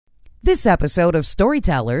This episode of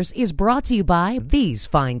Storytellers is brought to you by these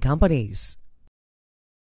fine companies.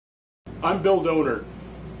 I'm Bill Donor.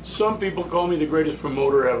 Some people call me the greatest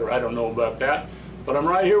promoter ever. I don't know about that. But I'm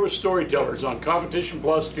right here with Storytellers on Competition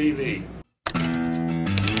Plus TV.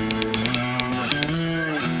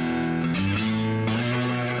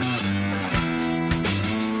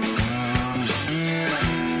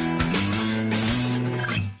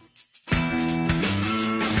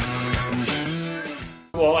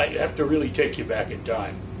 Well, I have to really take you back in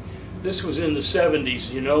time. This was in the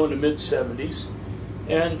 70s, in the mid-70s.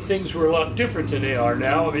 And things were a lot different than they are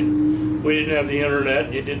now. I mean, we didn't have the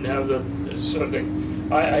internet. You didn't have the sort of thing.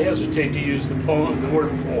 I hesitate to use the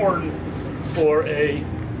word porn for a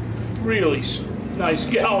really nice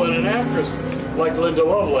gal and an actress like Linda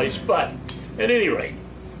Lovelace. But at any rate,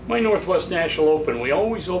 my Northwest National Open, we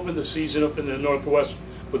always opened the season up in the Northwest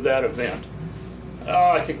with that event.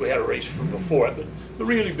 I think we had a race from before it, but the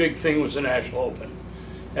really big thing was the National Open.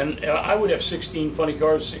 And I would have 16 funny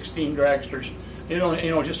cars, 16 dragsters,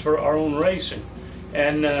 just for our own racing.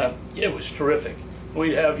 And it was terrific.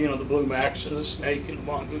 We'd have, the Blue Max and the Snake and the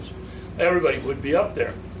Mongoose. Everybody would be up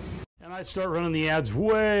there. And I'd start running the ads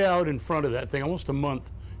way out in front of that thing, almost a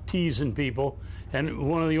month, teasing people. And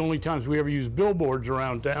one of the only times we ever used billboards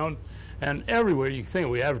around town. And everywhere you think,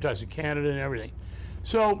 we advertised in Canada and everything.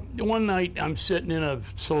 So one night I'm sitting in a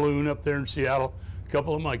saloon up there in Seattle, a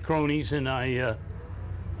couple of my cronies, and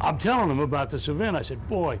I'm telling them about this event. I said,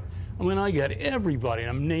 boy, I got everybody.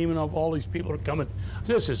 I'm naming off all these people that are coming.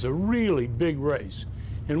 This is a really big race.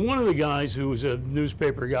 And one of the guys, who was a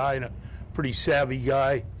newspaper guy and a pretty savvy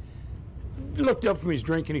guy, looked up from his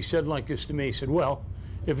drink and he said like this to me. He said, well,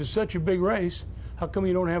 if it's such a big race, how come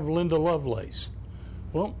you don't have Linda Lovelace?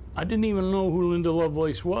 Well, I didn't even know who Linda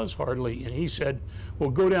Lovelace was hardly. And he said, well,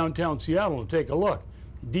 go downtown Seattle and take a look.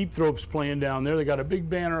 Deep Throat's playing down there. They got a big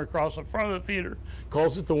banner across the front of the theater.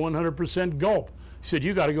 Calls it the 100% Gulp. He said,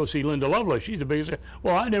 you got to go see Linda Lovelace. She's the biggest.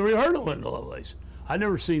 Well, I never heard of Linda Lovelace. I'd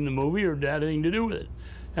never seen the movie or had anything to do with it.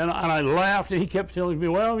 And I laughed, and he kept telling me,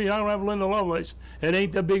 well, you don't have Linda Lovelace. It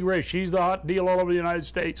ain't the big race. She's the hot deal all over the United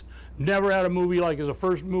States. Never had a movie like it's the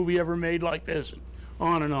first movie ever made like this. And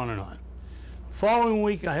on and on and on. Following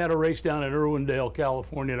week, I had a race down at Irwindale,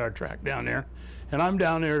 California, at our track down there. And I'm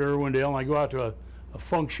down there at Irwindale, and I go out to a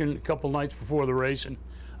function a couple nights before the race, and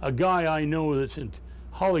a guy I know that's in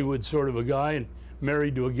Hollywood, sort of a guy, and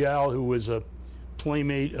married to a gal who was a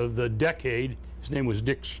playmate of the decade. His name was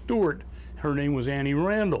Dick Stewart. Her name was Annie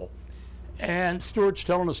Randall. And Stewart's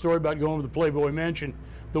telling a story about going to the Playboy Mansion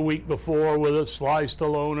the week before with a Sly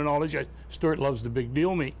Stallone and all these guys. Stewart loves the big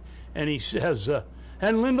deal me. And he says,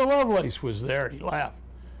 and Linda Lovelace was there. He laughed.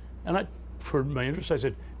 And for my interest, I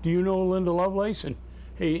said, do you know Linda Lovelace? And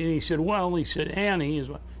he said, well, Annie is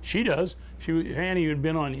what she does. Annie had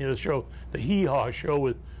been on the show, the Hee Haw show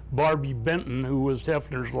with Barbie Benton, who was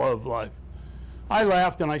Hefner's love life. I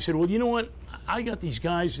laughed and I said, well, you know what? I got these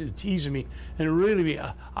guys teasing me, and really,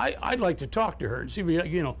 I'd like to talk to her and see if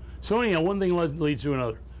we, So anyhow, one thing leads to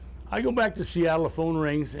another. I go back to Seattle, the phone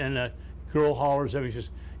rings, and a girl hollers at me. She says,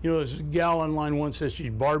 this gal on line one says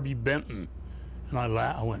she's Barbie Benton. And I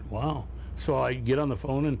laughed. I went, wow. So I get on the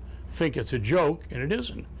phone and think it's a joke, and it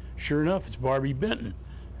isn't. Sure enough, it's Barbie Benton.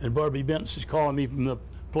 And Barbie Benton's calling me from the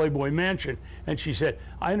Playboy Mansion, and she said,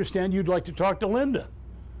 I understand you'd like to talk to Linda.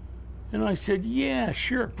 And I said, yeah,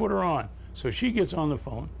 sure, put her on. So she gets on the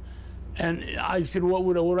phone, and I said, what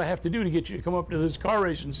would I have to do to get you to come up to this car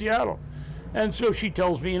race in Seattle? And so she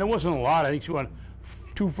tells me, and it wasn't a lot. I think she won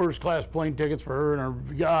 2 first-class plane tickets for her and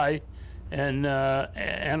her guy, and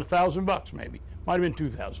 $1,000 maybe. Might have been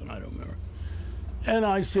 2,000, I don't remember. And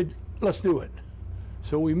I said, let's do it.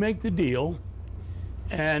 So we make the deal,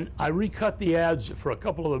 and I recut the ads for a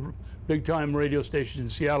couple of the big-time radio stations in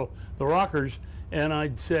Seattle, the Rockers, and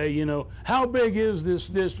I'd say, how big is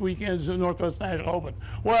this weekend's Northwest National Open?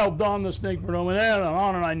 Well, Don the Snake Bernome, and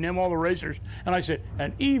on, and I name all the racers. And I said,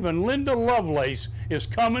 and even Linda Lovelace is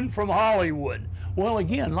coming from Hollywood. Well,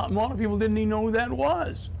 again, a lot of people didn't even know who that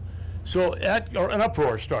was. So an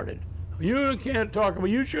uproar started. You can't talk about,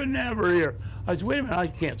 you shouldn't have her here. I said, wait a minute, I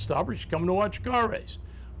can't stop her. She's coming to watch a car race.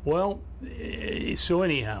 Well, so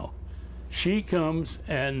anyhow, she comes,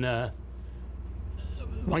 and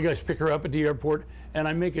my guys pick her up at the airport, and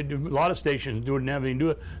I make a lot of stations didn't have anything to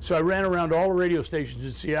do it. So I ran around all the radio stations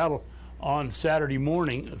in Seattle on Saturday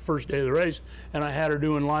morning, the first day of the race, and I had her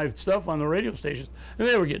doing live stuff on the radio stations, and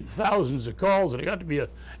they were getting thousands of calls, and it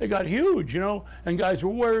got huge, and guys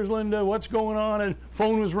were, where's Linda, what's going on, and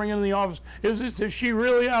phone was ringing in the office, is she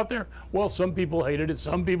really out there? Well, some people hated it,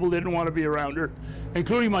 some people didn't want to be around her,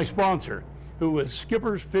 including my sponsor. who was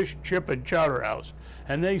Skipper's Fish, Chip, and Chowder House.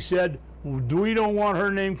 And they said, we don't want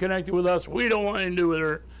her name connected with us. We don't want anything to do with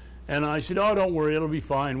her. And I said, oh, don't worry. It'll be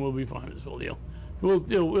fine. We'll be fine. This whole deal.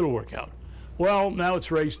 It'll work out. Well, now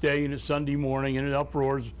it's race day, and it's Sunday morning, and it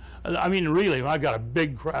uproars. I mean, really, I've got a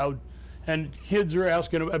big crowd. And kids are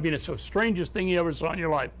asking, I mean, it's the strangest thing you ever saw in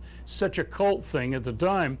your life. Such a cult thing at the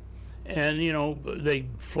time. And, you know, they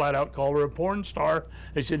flat out called her a porn star.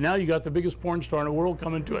 They said, now you got the biggest porn star in the world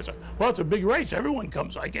coming to us. I said, well, it's a big race. Everyone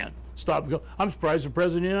comes. I can't stop. I'm surprised the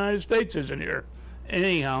President of the United States isn't here.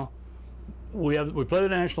 Anyhow, we play the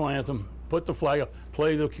national anthem, put the flag up,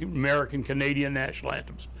 play the American, Canadian national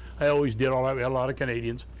anthems. I always did all that. We had a lot of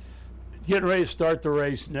Canadians. Getting ready to start the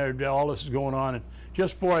race, and all this is going on. And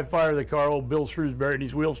just before I fire the car, old Bill Shrewsbury in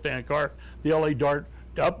his wheel stand car, the LA Dart,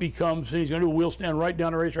 up he comes, and he's going to do a wheel stand right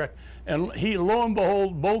down the racetrack. And lo and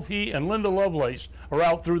behold, both he and Linda Lovelace are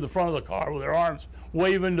out through the front of the car with their arms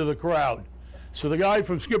waving to the crowd. So the guy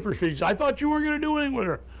from Skipper's Fish said, I thought you weren't going to do anything with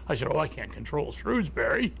her. I said, oh, I can't control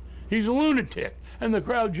Shrewsbury. He's a lunatic. And the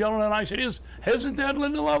crowd yelling, and I said, isn't that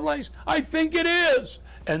Linda Lovelace? I think it is.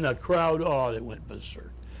 And the crowd, oh, they went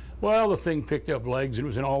berserk. Well, the thing picked up legs. It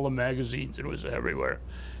was in all the magazines. It was everywhere.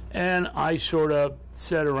 And I sort of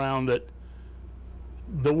said around that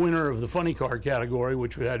the winner of the funny car category,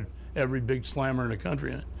 which had every big slammer in the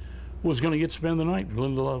country in it, was going to get to spend the night with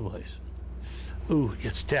Linda Lovelace. Ooh, it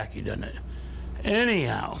gets tacky, doesn't it?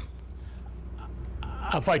 Anyhow,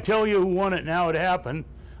 if I tell you who won it now, it happened,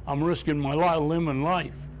 I'm risking my limb and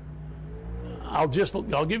life. I'll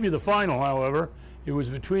give you the final, however. It was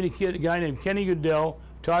between a guy named Kenny Goodell,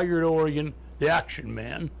 Tiger at Oregon, the Action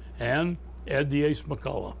Man, and Ed the Ace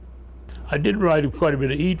McCullough. I did ride quite a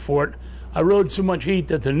bit of heat for it. I rode so much heat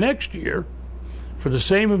that the next year, for the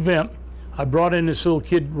same event, I brought in this little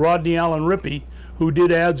kid, Rodney Allen Rippey, who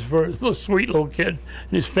did ads for this little sweet little kid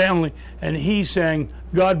and his family, and he sang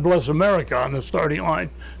God Bless America on the starting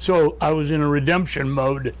line. So I was in a redemption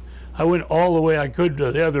mode. I went all the way I could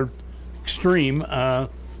to the other extreme,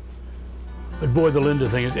 but boy, the Linda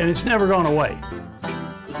thing is, and it's never gone away.